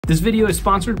This video is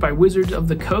sponsored by Wizards of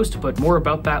the Coast, but more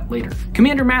about that later.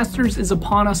 Commander Masters is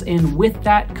upon us, and with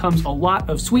that comes a lot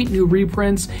of sweet new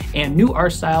reprints and new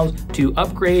art styles to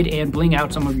upgrade and bling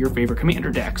out some of your favorite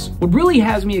Commander decks. What really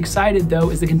has me excited though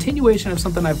is the continuation of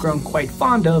something I've grown quite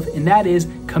fond of, and that is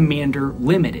Commander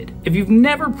Limited. If you've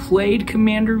never played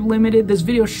Commander Limited, this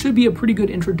video should be a pretty good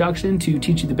introduction to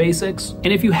teach you the basics. And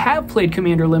if you have played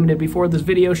Commander Limited before, this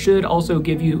video should also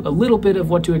give you a little bit of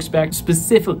what to expect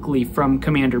specifically from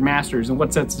Commander Masters and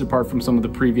what sets it apart from some of the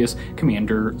previous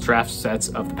Commander draft sets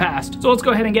of the past. So let's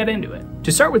go ahead and get into it.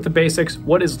 To start with the basics,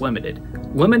 what is Limited?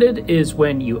 Limited is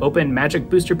when you open Magic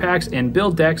booster packs and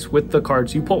build decks with the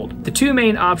cards you pulled. The two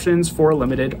main options for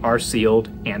Limited are Sealed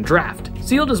and Draft.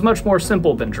 Sealed is much more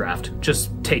simple than Draft. Just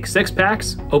take 6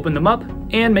 packs, open them up,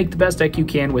 and make the best deck you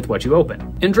can with what you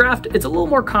open. In Draft, it's a little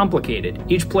more complicated.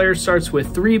 Each player starts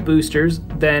with 3 boosters,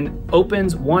 then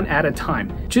opens one at a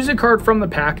time. Choose a card from the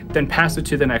pack, then pass it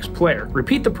to the next player.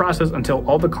 Repeat the process until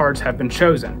all the cards have been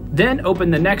chosen. Then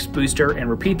open the next booster and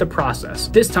repeat the process,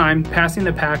 this time passing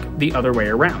the pack the other way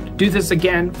around. Do this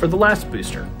again for the last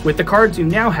booster. With the cards you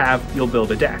now have, you'll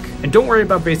build a deck. And don't worry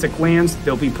about basic lands,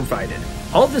 they'll be provided.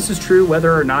 All of this is true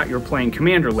whether or not you're playing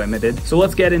Commander Limited, so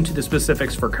let's get into the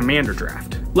specifics for Commander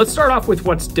Draft. Let's start off with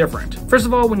what's different. First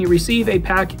of all, when you receive a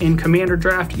pack in Commander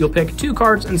Draft, you'll pick 2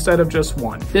 cards instead of just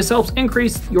 1. This helps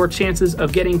increase your chances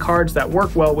of getting cards that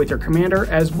work well with your commander,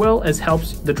 as well as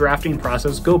helps the drafting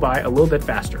process go by a little bit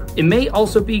faster. It may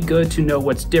also be good to know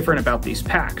what's different about these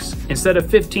packs. Instead of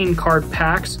 15 card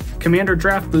packs, Commander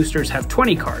Draft boosters have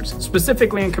 20 cards.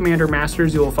 Specifically in Commander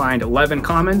Masters, you will find 11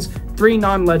 commons, 3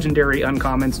 non-legendary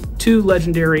uncommons, 2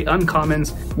 legendary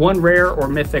uncommons, 1 rare or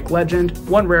mythic legend,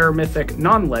 1 rare or mythic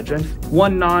non-legend,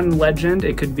 1 non-legend,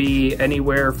 it could be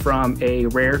anywhere from a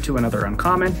rare to another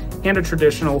uncommon, and a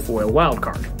traditional foil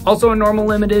wildcard. Also in normal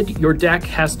limited, your deck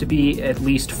has to be at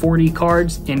least 40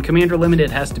 cards. In Commander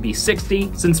Limited, it has to be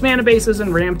 60. Since mana bases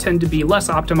and ramp tend to be less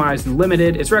optimized than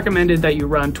limited, it's recommended that you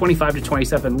run 25 to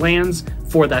 27 lands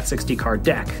for that 60 card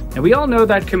deck. And we all know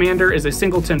that Commander is a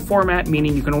singleton format,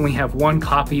 meaning you can only have 1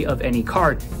 copy of any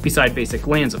card, beside basic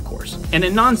lands of course. And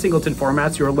in non-singleton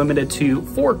formats, you are limited to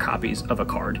 4 copies of a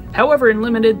card. However, in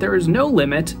Limited, there is no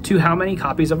limit to how many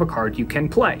copies of a card you can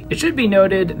play. It should be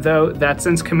noted, though, that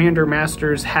since Commander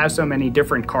Masters has so many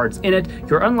different cards in it,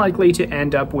 you're unlikely to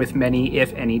end up with many,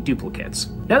 if any, duplicates.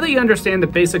 Now that you understand the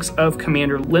basics of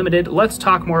Commander Limited, let's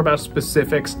talk more about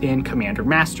specifics in Commander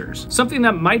Masters. Something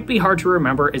that might be hard to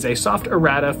remember is a soft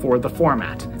errata for the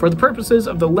format. For the purposes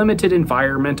of the limited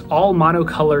environment, all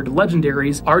monocolored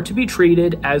legendaries are to be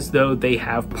treated as though they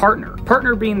have partner.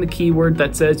 Partner being the keyword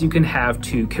that says you can have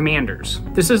 2 commanders.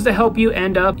 This is to help you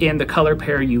end up in the color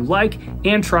pair you like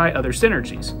and try other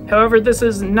synergies. However, this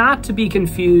is not to be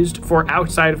confused for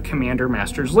outside of Commander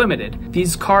Masters Limited.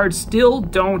 These cards still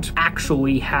don't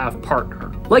actually have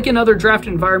partner. Like in other draft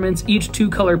environments, each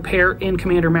 2-color pair in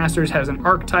Commander Masters has an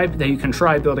archetype that you can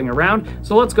try building around,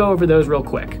 so let's go over those real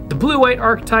quick. The blue-white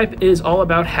archetype is all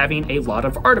about having a lot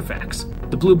of artifacts.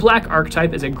 The blue-black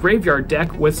archetype is a graveyard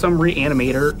deck with some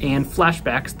reanimator and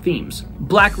flashbacks themes.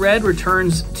 Black-red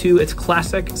returns to its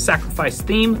classic sacrifice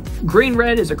theme.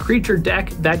 Green-red is a creature deck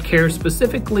that cares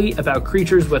specifically about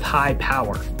creatures with high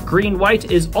power.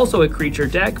 Green-white is also a creature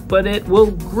deck, but it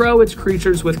will grow its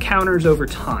creatures with counters over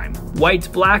time.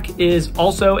 White-black is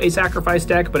also a sacrifice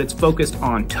deck, but it's focused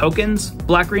on tokens.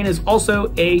 Black-green is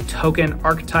also a token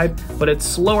archetype, but it's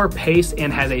slower paced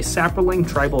and has a sapling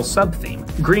tribal sub-theme.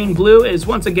 Green-blue is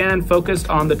once again focused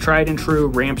on the tried and true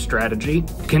ramp strategy.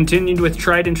 Continued with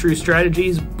tried and true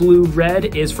strategies,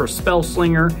 blue-red is for spell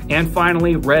slinger, and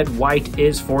finally red-white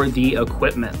is for the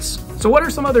equipments. So what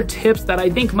are some other tips that I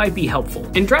think might be helpful?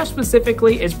 In draft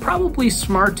specifically, it's probably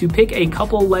smart to pick a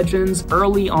couple legends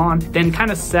early on, then kind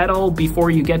of settle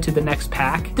before you get to the next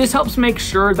pack. This helps make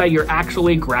sure that you're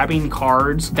actually grabbing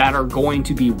cards that are going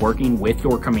to be working with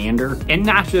your commander, and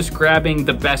not just grabbing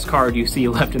the best card you see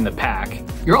left in the pack.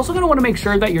 You're also going to want to make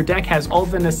sure that your deck has all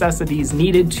the necessities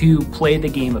needed to play the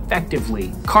game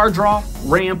effectively. Card draw,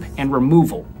 ramp, and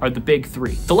removal are the big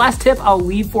 3. The last tip I'll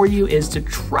leave for you is to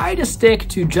try to stick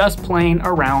to just playing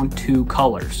around 2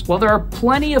 colors. While there are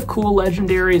plenty of cool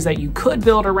legendaries that you could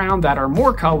build around that are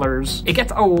more colors, it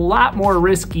gets a lot more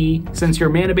risky since your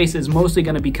mana base is mostly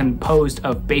going to be composed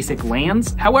of basic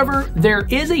lands. However, there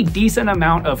is a decent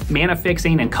amount of mana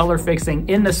fixing and color fixing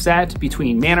in the set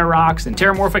between mana rocks and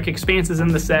terramorphic expanses in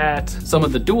the set. Some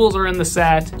of the duels are in the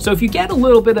set. So if you get a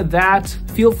little bit of that,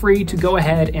 feel free to go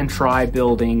ahead and try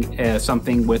building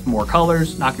something with more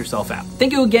colors. Knock yourself out.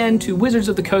 Thank you again to Wizards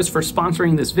of the Coast for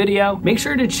sponsoring this video. video. Make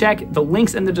sure to check the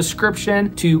links in the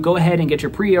description to go ahead and get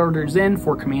your pre-orders in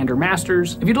for Commander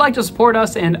Masters. If you'd like to support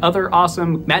us and other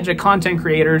awesome Magic content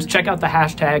creators, check out the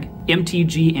hashtag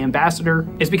MTG Ambassador.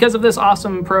 It's because of this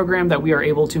awesome program that we are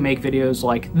able to make videos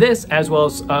like this, as well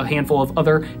as a handful of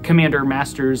other Commander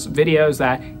Masters videos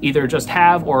that either just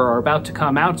have or are about to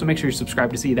come out, so make sure you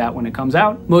subscribe to see that when it comes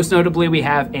out. Most notably, we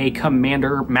have a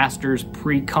Commander Masters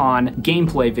pre-con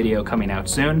gameplay video coming out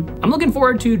soon. I'm looking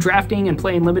forward to drafting and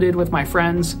playing Limited with my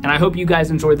friends, and I hope you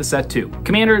guys enjoy the set too.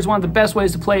 Commander is one of the best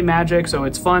ways to play Magic, so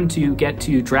it's fun to get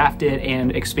to draft it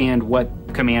and expand what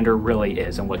Commander really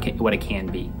is and what it can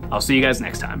be. I'll see you guys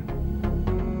next time.